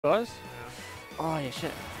Guys? Yeah. Oh, yeah,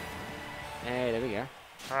 shit. Hey, there we go.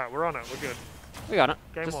 Alright, we're on it. We're good. We got it.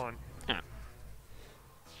 Game on. Yeah.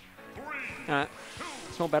 Alright.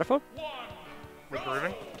 Small battlefield. We're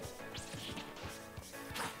grooving.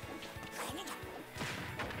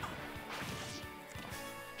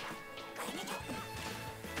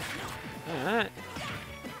 Alright.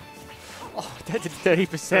 Oh, that's a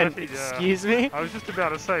 30%. Excuse me? I was just about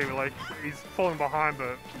to say, like, he's falling behind,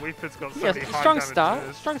 but Weefit's got so many high strong damage start.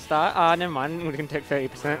 moves. Strong start. Never mind. We can take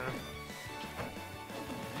 30%. Yeah.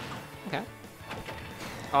 Okay.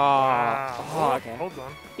 Oh, Wow. oh, okay. Hold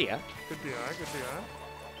on. Yeah. Good DI, good DI.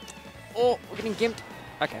 Oh, we're getting gimped.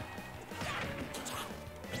 Okay.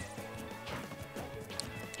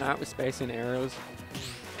 Alright, with space and arrows.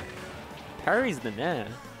 Parry's the man.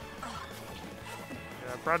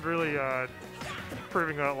 Yeah, Brad really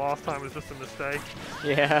proving that last time was just a mistake.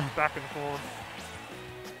 Yeah. Back and forth.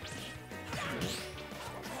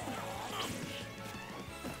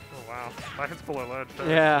 Oh wow, that hits below ledge. Too.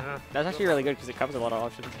 Yeah. That's actually really good because it covers a lot of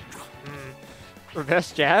options. Mm.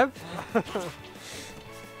 Reverse jab.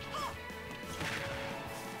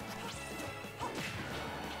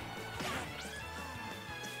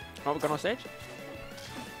 Oh, we're going on stage.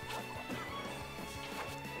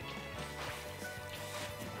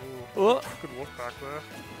 Ooh, Oh. good walk back there.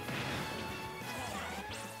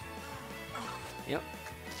 Yep.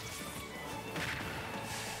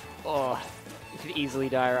 Oh, you could easily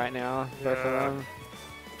die right now. Both of them.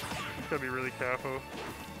 Gotta be really careful.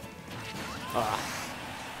 Oh.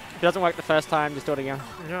 If it doesn't work the first time, just do it again.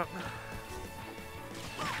 Yep.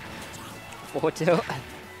 Forward tilt.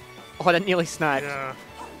 Oh, that nearly sniped. Yeah.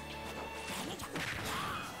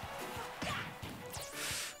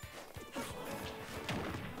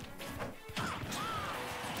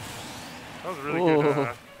 That was a really good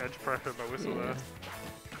edge pressure by Whissle there.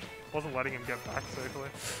 Wasn't letting him get back safely.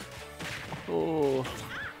 Ooh.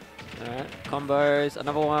 Alright, combos,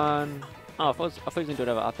 another one. Oh, I thought he was going to do it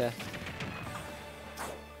over up there.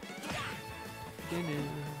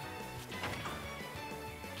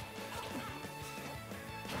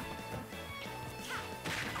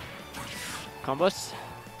 Combos.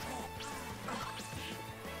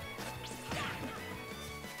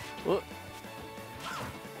 Ooh.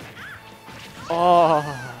 Oh,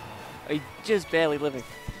 he's just barely living.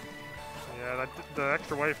 Yeah, the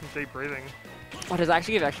extra weight from deep breathing. Oh, does it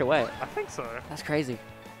actually give extra weight? I think so. That's crazy.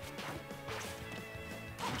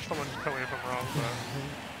 Someone tell me if I'm wrong,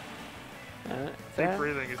 but deep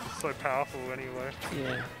breathing is just so powerful anyway.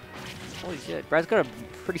 Yeah. Holy shit. Brad's got a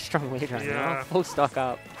pretty strong lead right now. Full stock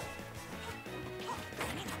up.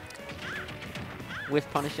 Whiff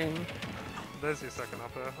punishing. There's your second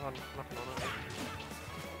up there. I'm knocking on it.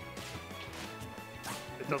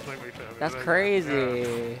 It does make me feel. That's crazy.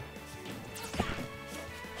 Yeah.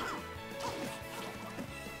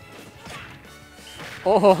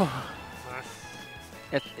 Oh.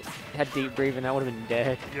 Nice. It had deep breathing, that would have been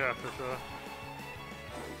dead. Yeah, for sure.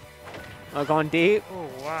 Oh, going deep. Oh,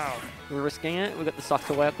 wow. We're risking it. We've got the sock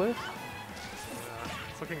to work with. Yeah.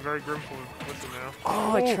 It's looking very grim for Whissle now.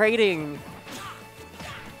 Oh, trading.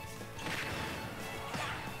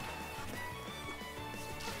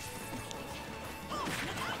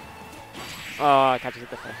 Oh, catches it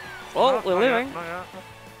the fair. Oh, No, we're living. Not yet.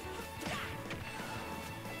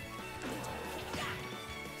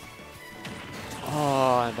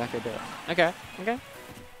 Oh, I'm back at it. Okay, okay.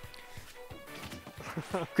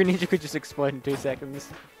 Greninja could just explode in 2 seconds.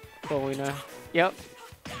 For all we know. Yep.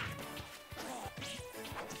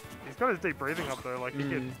 He's got his deep breathing up though, like he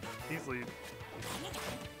could easily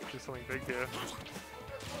do something big here.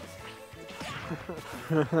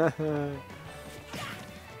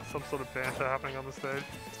 Some sort of banter happening on the stage.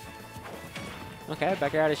 Okay,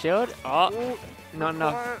 back out of shield. Oh, Ooh, not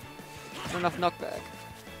enough. Not enough knockback.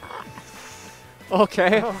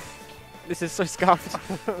 Okay. This is so scuffed.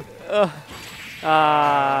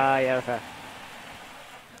 Yeah, fair.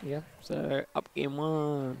 Yeah, so up game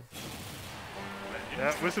 1.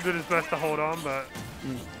 Yeah, Whissle did his best to hold on, but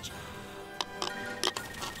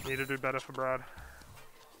need to do better for Brad.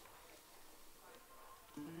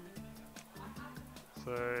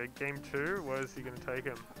 So game 2, where is he going to take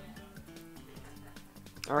him?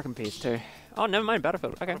 I reckon PS2. Oh, never mind,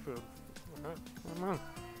 Battlefield. Okay. Battlefield. Okay. I'm wrong.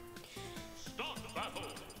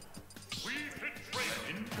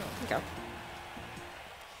 Okay.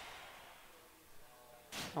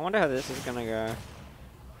 I wonder how this is gonna go.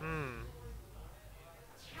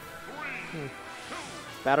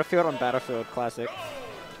 Battlefield on Battlefield, classic.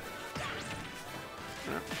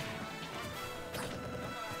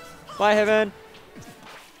 Bye, Heaven.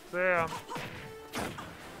 There.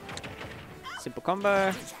 Simple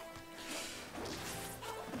combo.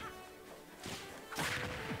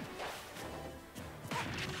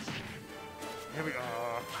 Here we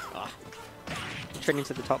are. Ah. Trending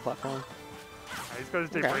to the top platform. He's got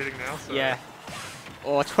his deep breathing now, so... Yeah.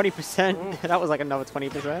 Oh, 20%. That was like another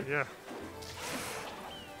 20%. Yeah.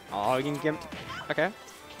 Oh, you can gimped. Okay.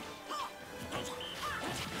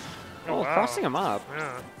 Oh, wow. crossing him up.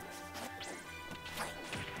 Yeah.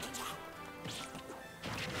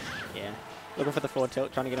 Yeah. Looking for the forward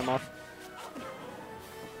tilt, trying to get him off.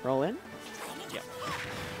 Roll in. Yep.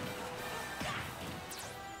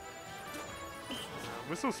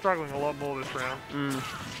 Whistle's struggling a lot more this round.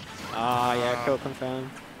 Ah, yeah, kill confirmed.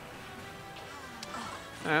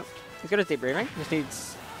 Alright. He's got his deep breathing. Just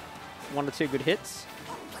needs 1 or 2 good hits.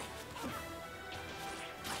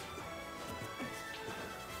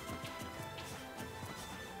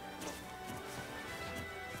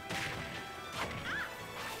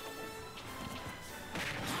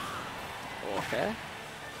 Okay.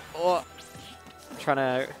 Oh, trying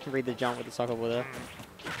to read the jump with the soccer ball there.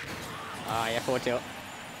 Ah, yeah, forward tilt.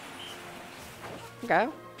 Okay.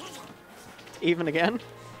 Even again.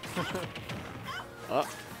 Oh.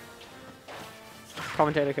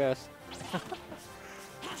 Commentator curse.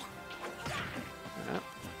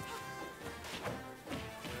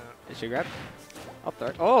 Did she grab? Up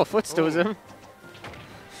there. Oh, footstools him.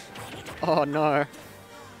 Oh no.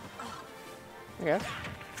 Okay.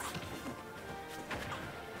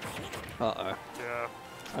 Uh-oh. Yeah.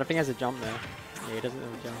 I don't think he has a jump there. Yeah, he doesn't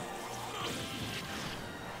have a jump.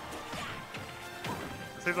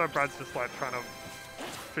 It seems like Brad's just like trying to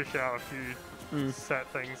fish out a few set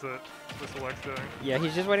things that Whissle likes doing. Yeah,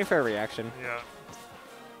 he's just waiting for a reaction. Yeah.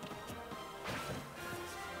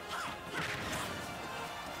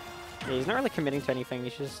 Yeah, he's not really committing to anything.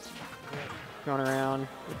 He's just going around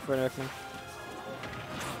looking for an opening.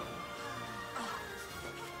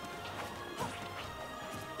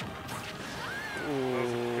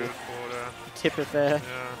 Ooh. Good forward. Tip it there.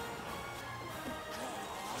 Yeah.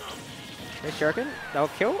 Hey, Shuriken? That'll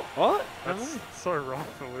kill? What? That's so wrong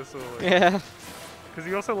for Whissle. Like, Yeah. Because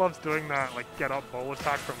he also loves doing that, like, get up ball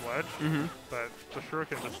attack from ledge. Mm-hmm. But the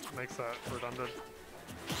Shuriken just makes that redundant.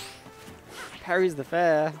 Parries the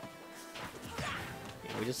fair.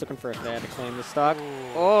 Yeah, we're just looking for a fair to claim the stock.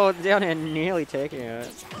 Ooh. Oh, down here nearly taking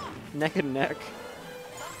it. Neck and neck.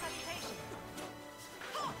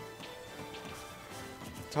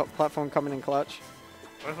 Top platform coming in clutch.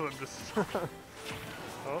 Both of them just...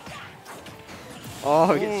 oh.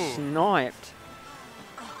 Oh, he gets sniped.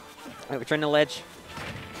 Wait, we're trying to ledge.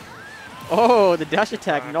 Oh, the dash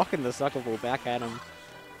attack knocking the soccer ball back at him.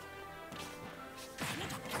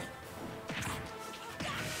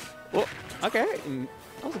 Oh, okay.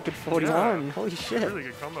 That was a good 41. Yeah. Holy shit. Really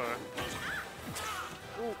good combo.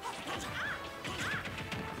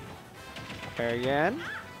 Okay, again.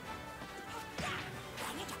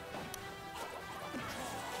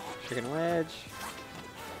 Chicken wedge.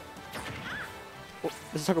 Oh,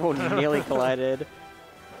 the soccer ball nearly collided.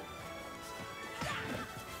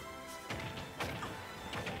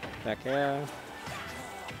 Back air.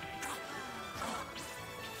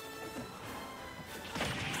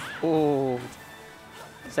 Oh,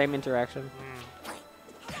 same interaction.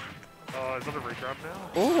 Oh, is that a regrab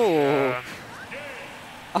now? Oh, Yeah.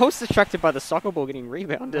 I was distracted by the soccer ball getting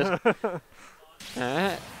rebounded.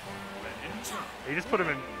 Alright. He just put him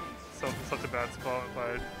in such a bad spot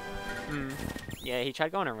by... Yeah, he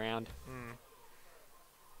tried going around.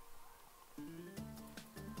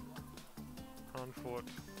 Unfort.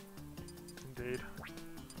 Indeed.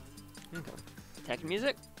 Okay. Tech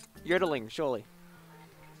music? Yodeling, surely.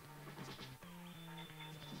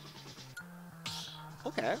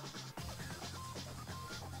 Okay.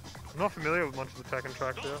 I'm not familiar with much of the Tekken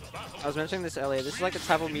tracks here. I was mentioning this earlier. This is like the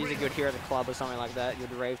type of music you'd hear at a club or something like that.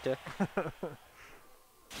 You'd rave to.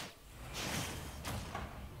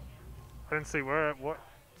 I didn't see where are we?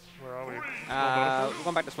 We're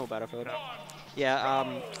going back to small battlefield.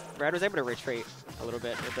 Yeah, Brad was able to retreat a little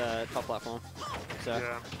bit with the top platform. So.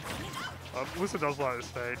 Yeah. Whissle does like this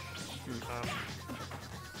stage.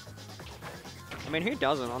 I mean, who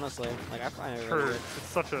doesn't, honestly? Like, I find it really True. good. It's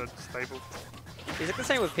such a staple. Is it the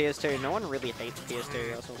same with PS2? No one really hates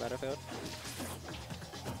PS2 or small battlefield.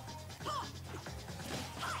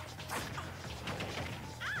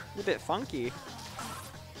 It's a bit funky.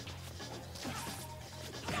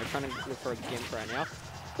 I'm trying to look for a gimp right now.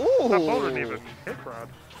 Ooh! That ball didn't even hit Brad.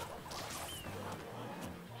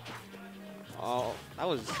 Oh, that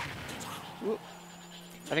was... Ooh.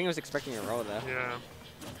 I think he was expecting a roll there. Yeah.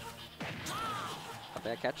 Up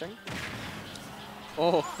there catching.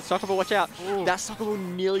 Oh, the soccer ball, watch out. Ooh. That soccer ball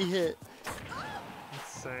nearly hit.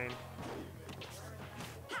 insane.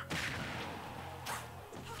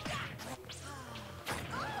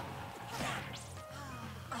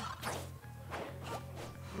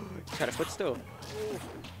 Try to footstool.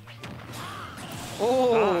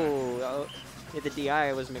 Oh! Yeah, the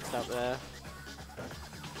DI was mixed up there.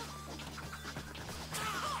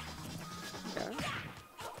 Okay.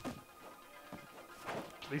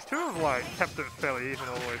 These two have like kept it fairly even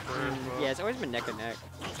all the way through. But Yeah, it's always been neck and neck.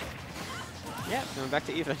 Yeah, going back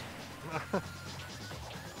to even.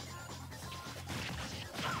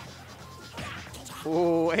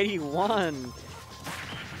 Ooh, 81!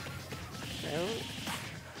 No.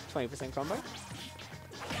 20% combo.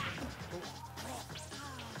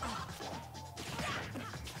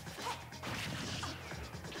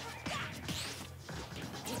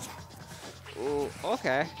 Ooh,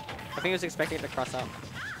 okay. I think he was expecting it to cross up.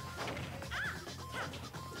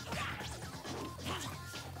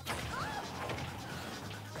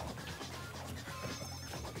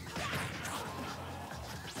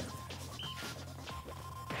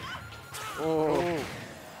 Oh.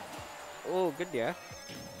 Oh, good, yeah.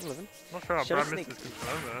 Not sure how Should've Brad missed his sneaked.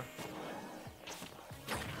 confirm there.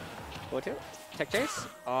 Forward tilt? Tech chase?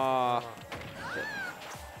 Oh.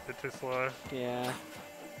 Bit too slow. Yeah.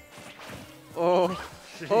 Oh.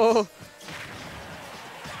 Jeez. Oh.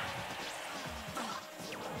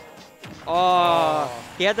 Oh.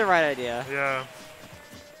 He had the right idea. Yeah.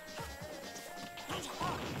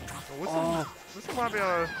 Well, Whissle might be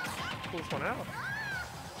able to pull this one out.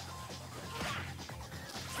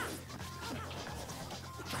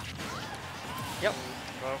 Yep.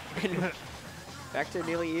 Well. Back to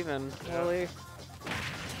nearly even. Yeah. Holy.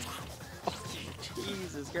 Oh,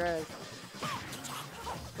 Jesus Christ.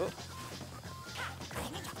 Oh.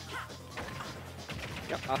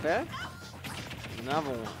 Yep, up there. Another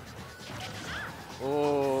one.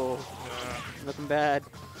 Oh. Yeah. Looking bad.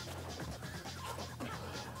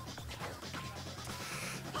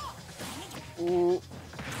 Ooh.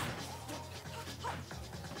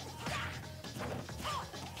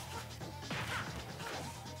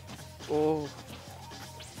 Oh.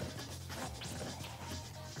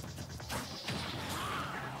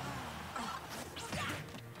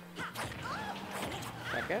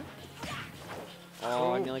 Okay.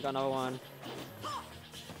 Oh, I nearly got another one.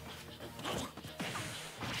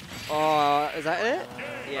 Oh, is that it?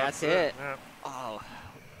 Yeah, that's it. Yeah. Oh,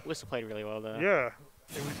 Whissle played really well there. Yeah.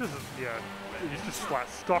 It was just, yeah. He just like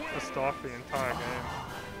stock for stock the entire game.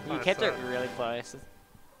 He Nice kept it set. really close.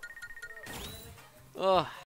 Oh.